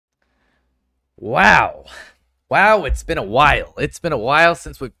Wow. Wow, it's been a while. It's been a while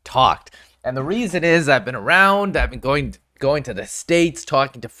since we've talked. And the reason is I've been around, I've been going to the States,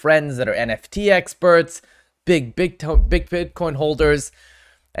 talking to friends that are NFT experts, big Bitcoin holders,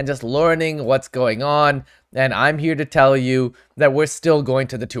 and just learning what's going on. And I'm here to tell you that we're still going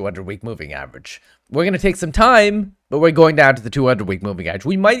to the 200-week moving average. We're going to take some time, but we're going down to the 200-week moving average.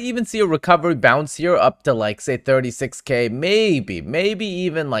 We might even see a recovery bounce here up to, like, say 36K, maybe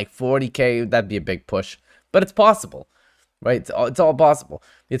even like 40K. That'd be a big push, but it's possible, right? It's all possible.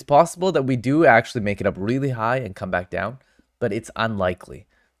 It's possible that we do actually make it up really high and come back down, but it's unlikely,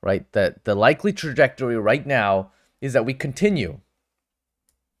 right? The likely trajectory right now is that we continue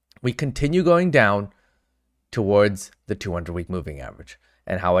going down towards the 200-week moving average.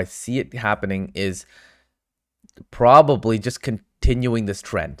 And how I see it happening is probably just continuing this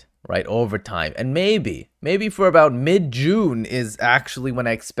trend, right, over time. And maybe for about mid-June is actually when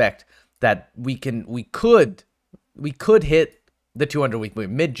I expect that we could hit the 200-week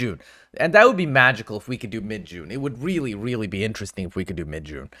moving, mid-June. And that would be magical if we could do mid-June. It would really be interesting if we could do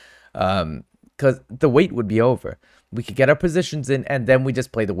mid-June. Because the wait would be over. We could get our positions in, and then we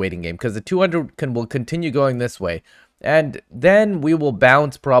just play the waiting game. Because the 200 will continue going this way. And then we will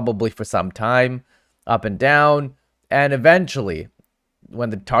bounce probably for some time, up and down. And eventually,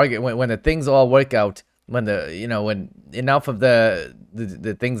 when the target, when the things all work out, when enough of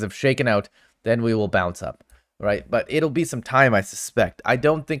the things have shaken out, then we will bounce up, right? But it'll be some time, I suspect. I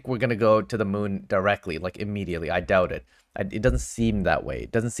don't think we're going to go to the moon directly, like immediately. I doubt it. It doesn't seem that way.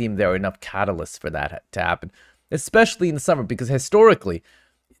 It doesn't seem there are enough catalysts for that to happen, especially in the summer, because historically,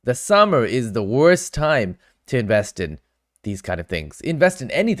 the summer is the worst time to invest in these kind of things. Invest in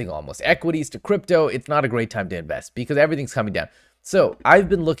anything almost. Equities to crypto, it's not a great time to invest because everything's coming down. So I've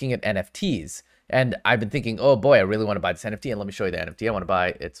been looking at NFTs and I've been thinking, oh boy, I really want to buy this NFT. And let me show you the NFT I want to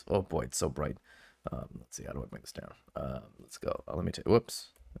buy. It's, oh boy, it's so bright. Let's see, how do I bring this down? Let's go. Let me take, whoops.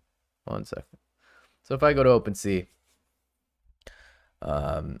 1 second. So if I go to OpenSea,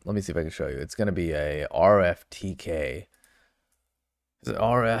 let me see if I can show you. It's going to be a RFTK. Is it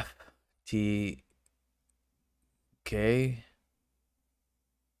RFTK?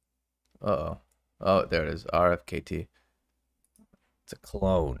 Uh-oh. Oh, there it is. RFKT. It's a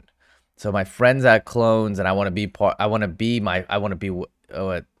clone. So my friends at clones, and I want to be well,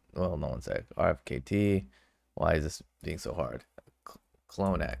 no one sec. RFKT. Why is this being so hard?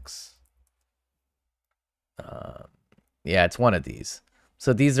 Clone X. Yeah, it's one of these.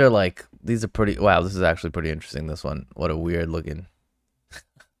 So these are pretty, wow, this is actually pretty interesting, this one. What a weird looking.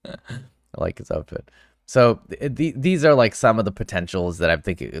 I like his outfit. So these are like some of the potentials that I'm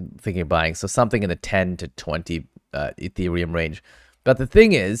thinking of buying. So something in the 10 to 20 Ethereum range. But the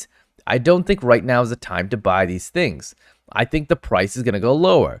thing is, I don't think right now is the time to buy these things. I think the price is going to go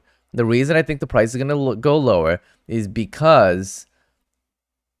lower. The reason I think the price is going to go lower is because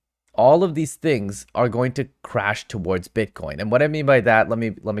all of these things are going to crash towards Bitcoin. And what I mean by that, let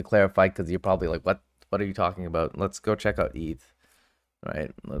me clarify, because you're probably like, what are you talking about? Let's go check out ETH.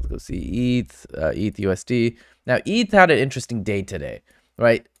 Right, let's go see ETH, ETH USD. Now, ETH had an interesting day today,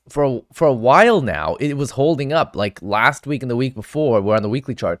 right? For a while now, it was holding up. Like last week and the week before, we're on the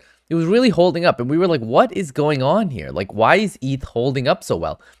weekly chart. It was really holding up, and we were like, what is going on here? Like, why is ETH holding up so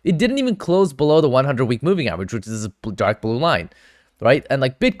well? It didn't even close below the 100-week moving average, which is a dark blue line, right? And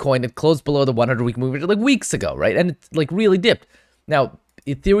like Bitcoin, it closed below the 100-week moving average like weeks ago, right? And it like really dipped. Now,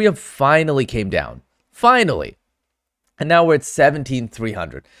 Ethereum finally came down. Finally. And now we're at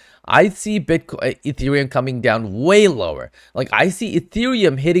 17,300. I see Ethereum coming down way lower. Like I see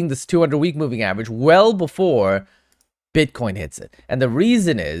Ethereum hitting this 200-week moving average well before Bitcoin hits it. And the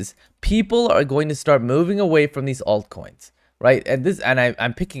reason is people are going to start moving away from these altcoins, right? And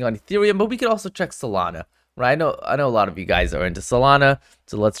I'm picking on Ethereum, but we could also check Solana, right? I know a lot of you guys are into Solana,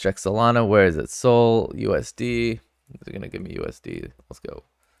 so let's check Solana. Where is it? Sol USD. Is it gonna give me USD? Let's go.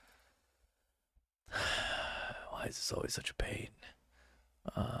 Why is this always such a pain?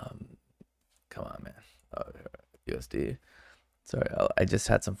 Come on, man. Oh, USD. Sorry, I just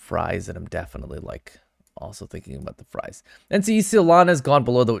had some fries, and I'm definitely like also thinking about the fries. And see, Solana's gone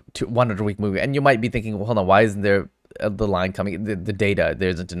below the 100-week moving, and you might be thinking, well, hold on, why isn't there the line coming? The data, there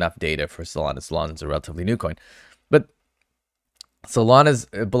isn't enough data for Solana. Solana's a relatively new coin, but Solana's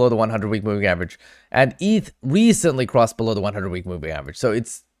below the 100-week moving average, and ETH recently crossed below the 100-week moving average. So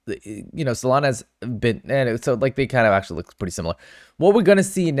it's, you know, Solana's been, and so like they kind of actually look pretty similar. What we're going to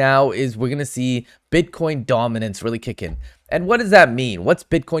see now is we're going to see Bitcoin dominance really kick in. And what does that mean? What's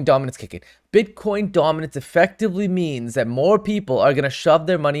Bitcoin dominance kicking? Bitcoin dominance effectively means that more people are going to shove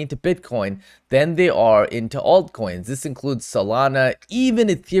their money into Bitcoin than they are into altcoins. This includes Solana, even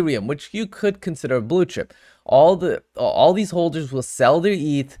Ethereum, which you could consider a blue chip. All these holders will sell their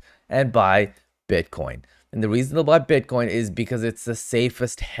ETH and buy Bitcoin. And the reason they'll buy Bitcoin is because it's the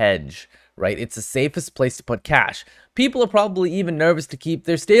safest hedge, right? It's the safest place to put cash. People are probably even nervous to keep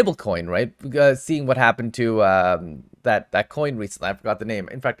their stable coin, right? Seeing what happened to that coin recently. I forgot the name.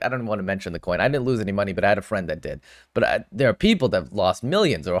 In fact, I don't want to mention the coin. I didn't lose any money, but I had a friend that did. But there are people that have lost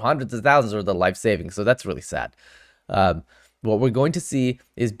millions or hundreds of thousands of their life savings. So that's really sad. What we're going to see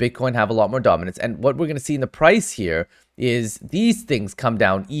is Bitcoin have a lot more dominance. And what we're going to see in the price here is these things come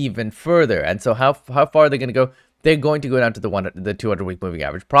down even further. And so how far are they going to go? They're going to go down to the 200-week moving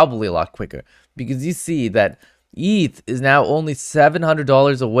average, probably a lot quicker, because you see that ETH is now only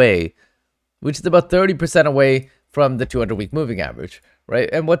 $700 away, which is about 30% away from the 200-week moving average, right?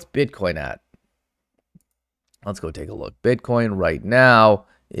 And what's Bitcoin at? Let's go take a look. Bitcoin right now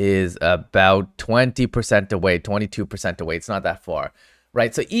is about 20% away, 22% away. It's not that far,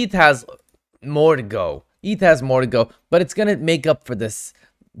 right? So ETH has more to go. ETH has more to go, but it's going to make up for this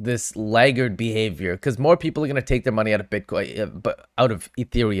laggard behavior, because more people are going to take their money out of Bitcoin, but out of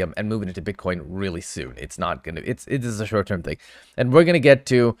Ethereum, and move it into Bitcoin really soon. It's not going to, it is a short-term thing. And we're going to get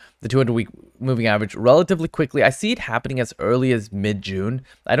to the 200-week moving average relatively quickly. I see it happening as early as mid-June.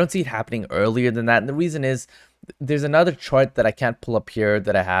 I don't see it happening earlier than that. And the reason is there's another chart that I can't pull up here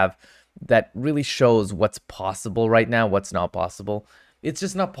that I have that really shows what's possible right now, what's not possible. It's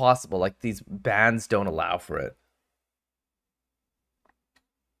just not possible. Like, these bands don't allow for it.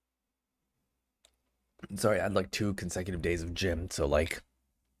 Sorry, I had like 2 consecutive days of gym, so like,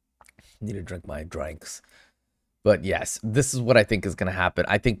 need to drink my drinks. But yes, this is what I think is going to happen.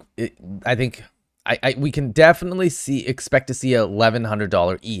 We can definitely expect to see a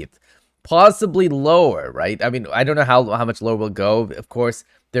 $1,100 ETH, possibly lower, right? I mean, I don't know how much lower we'll go. Of course,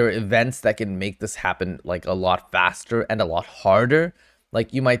 there are events that can make this happen like a lot faster and a lot harder.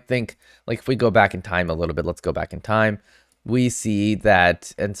 Like, you might think, like, if we go back in time a little bit, let's go back in time. We see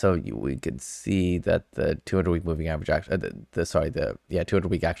that, and so we could see that the 200-week moving average actually,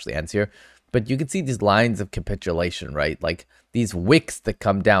 200-week actually ends here. But you can see these lines of capitulation, right? Like, these wicks that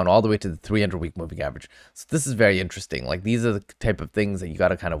come down all the way to the 300-week moving average. So this is very interesting. Like, these are the type of things that you got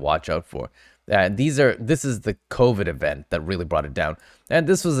to kind of watch out for. This is the COVID event that really brought it down. And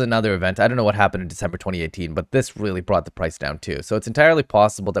this was another event. I don't know what happened in December 2018, but this really brought the price down too. So it's entirely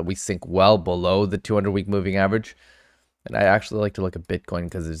possible that we sink well below the 200-week moving average. And I actually like to look at Bitcoin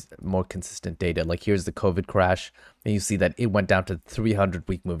because there's more consistent data. Like, here's the COVID crash, and you see that it went down to the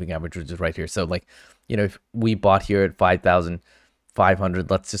 300-week moving average, which is right here. So, like, you know, if we bought here at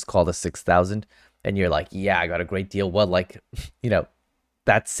 5,500, let's just call this 6,000, and you're like, yeah, I got a great deal. Well, like, you know,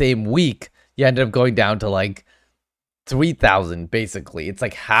 that same week, you ended up going down to like 3,000, basically. It's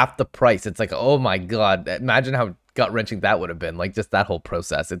like half the price. It's like, oh my God, imagine how gut-wrenching that would have been. Like, just that whole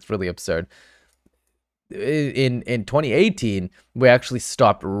process. It's really absurd. In 2018, we actually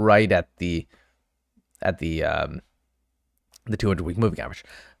stopped right at the 200-week moving average,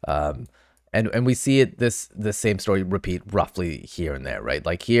 and we see it the same story repeat roughly here and there, right?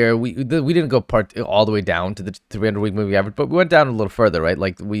 Like, here we didn't go all the way down to the 300-week moving average, but we went down a little further, right?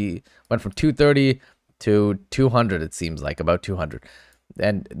 Like, we went from 230 to 200. It seems like about 200.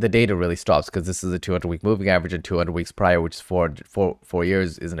 And the data really stops because this is a 200-week moving average, and 200 weeks prior, which is 4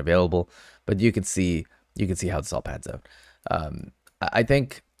 years, isn't available. But you can see how this all pans out. I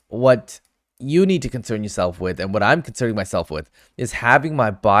think what you need to concern yourself with, and what I'm concerning myself with, is having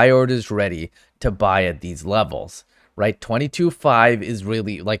my buy orders ready to buy at these levels, right? 22.5 is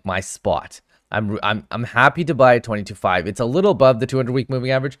really like my spot. I'm happy to buy at 22.5. It's a little above the 200-week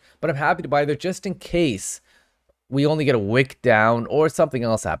moving average, but I'm happy to buy there just in case we only get a wick down or something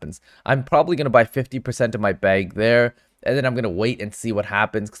else happens. I'm probably going to buy 50% of my bag there, and then I'm going to wait and see what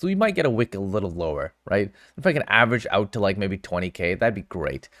happens, because we might get a wick a little lower, right? If I can average out to like maybe 20K, that'd be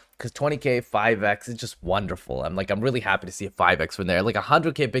great, because 20K, 5X is just wonderful. I'm really happy to see a 5X from there. Like,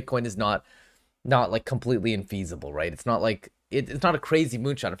 100K Bitcoin is not like completely infeasible, right? It's not like, it's not a crazy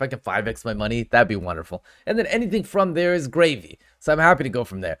moonshot. If I can 5X my money, that'd be wonderful. And then anything from there is gravy. So I'm happy to go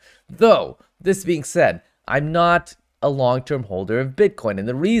from there. Though, this being said, I'm not a long-term holder of Bitcoin, and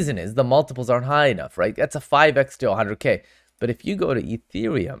the reason is the multiples aren't high enough, right? That's a 5x to 100K. But if you go to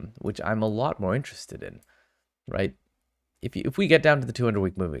Ethereum, which I'm a lot more interested in, right? If we get down to the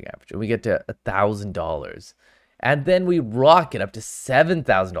 200-week moving average and we get to $1,000, and then we rocket up to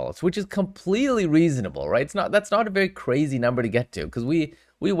 $7,000, which is completely reasonable, right? That's not a very crazy number to get to, because we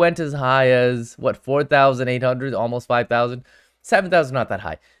went as high as what, 4,800, almost 5,000. 7,000 not that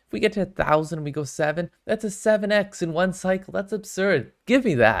high. If we get to 1,000, we go 7. That's a 7x in one cycle. That's absurd. Give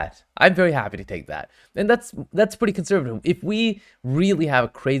me that. I'm very happy to take that. And that's pretty conservative. If we really have a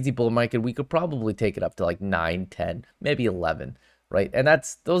crazy bull market, we could probably take it up to like 9, 10, maybe 11, right? And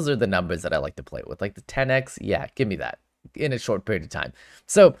those are the numbers that I like to play with. Like the 10x, yeah, give me that in a short period of time.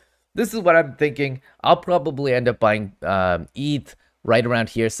 So this is what I'm thinking. I'll probably end up buying ETH right around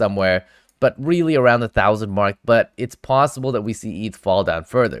here somewhere, but really around the 1,000 mark. But it's possible that we see ETH fall down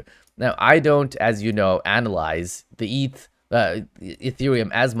further. Now, I don't, as you know, analyze the Ethereum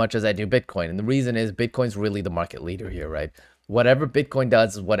as much as I do Bitcoin. And the reason is Bitcoin's really the market leader here, right? Whatever Bitcoin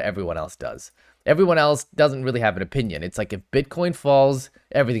does is what everyone else does. Everyone else doesn't really have an opinion. It's like if Bitcoin falls,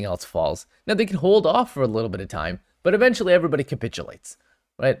 everything else falls. Now, they can hold off for a little bit of time, but eventually everybody capitulates,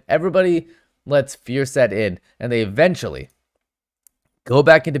 right? Everybody lets fear set in, and they eventually go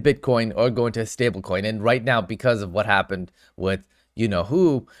back into Bitcoin or go into a stable coin. And right now, because of what happened with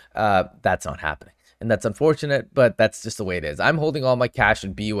you-know-who, that's not happening. And that's unfortunate, but that's just the way it is. I'm holding all my cash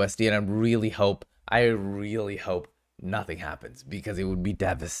in BUSD, and I really hope nothing happens, because it would be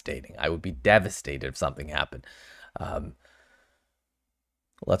devastating. I would be devastated if something happened.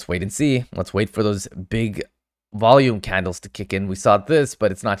 Let's wait and see. Let's wait for those big volume candles to kick in. We saw this,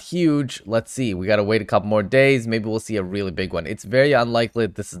 but it's not huge. Let's see. We got to wait a couple more days. Maybe we'll see a really big one. It's very unlikely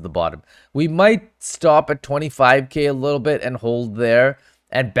that this is the bottom. We might stop at 25K a little bit and hold there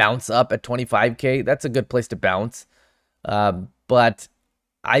and bounce up at 25K. That's a good place to bounce. But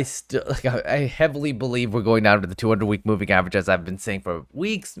I heavily believe we're going down to the 200-week moving average, as I've been saying for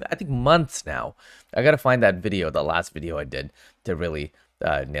weeks, I think months now. I got to find that video, the last video I did, to really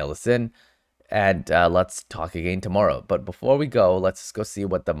nail this in. And let's talk again tomorrow. But before we go, let's just go see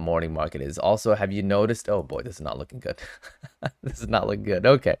what the morning market is. Also, have you noticed? Oh boy, this is not looking good. This is not looking good.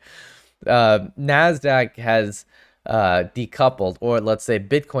 Okay. NASDAQ has decoupled, or let's say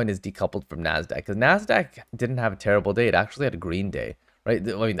Bitcoin is decoupled from NASDAQ, because NASDAQ didn't have a terrible day. It actually had a green day, right?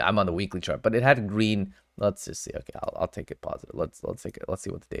 I mean, I'm on the weekly chart, but it had a green. Let's just see. Okay, I'll take it positive. Let's take it. Let's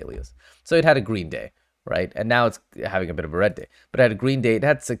see what the daily is. So it had a green day, right? And now it's having a bit of a red day, but it had a green day. It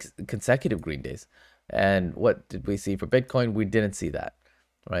had 6 consecutive green days. And what did we see for Bitcoin? We didn't see that,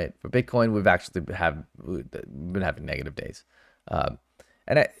 right? For Bitcoin, we've actually been having negative days. And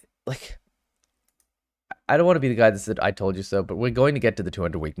I don't want to be the guy that said, I told you so, but we're going to get to the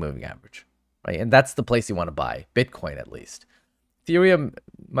 200-week moving average, right? And that's the place you want to buy, Bitcoin at least. Ethereum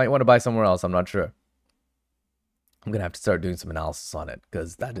might want to buy somewhere else. I'm not sure. I'm gonna have to start doing some analysis on it,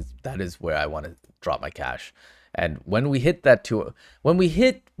 because that is where I want to drop my cash. And when we hit when we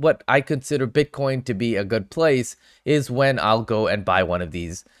hit what I consider Bitcoin to be a good place, is when I'll go and buy one of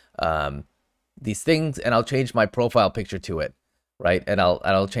these things, and I'll change my profile picture to it, right? And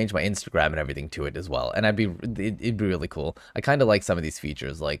I'll change my Instagram and everything to it as well. And it'd be really cool. I kind of like some of these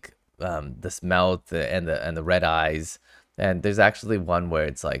features, like this mouth and the red eyes. And there's actually one where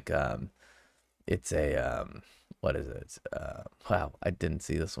it's like it's a what is it? Wow, I didn't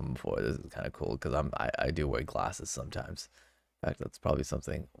see this one before. This is kind of cool, because I do wear glasses sometimes. In fact, that's probably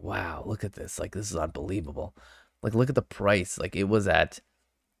something. Wow, look at this. Like, this is unbelievable. Like, look at the price. Like, it was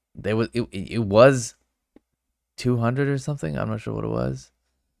 200 or something. I'm not sure what it was.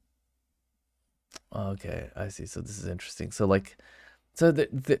 Okay, I see. So this is interesting. So like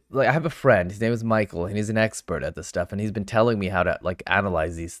I have a friend, his name is Michael, and he's an expert at this stuff, and he's been telling me how to like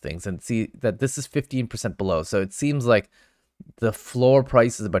analyze these things and see that this is 15% below. So it seems like the floor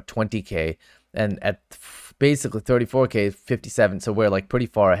price is about 20K, and at basically 34K, 57. So we're like pretty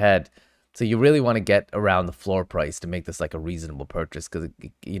far ahead. So you really want to get around the floor price to make this like a reasonable purchase, because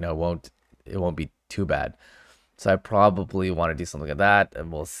it won't be too bad. So I probably want to do something like that,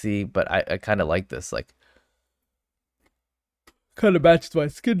 and we'll see. But I kind of like this, like, kind of matches my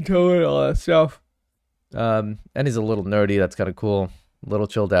skin tone and all that stuff. And he's a little nerdy. That's kind of cool. A little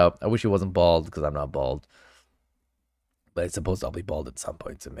chilled out. I wish he wasn't bald, because I'm not bald. But I suppose I'll be bald at some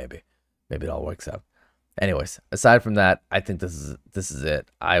point, so maybe it all works out. Anyways, aside from that, I think this is it.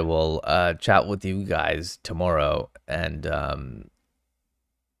 I will chat with you guys tomorrow, and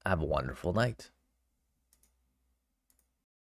have a wonderful night.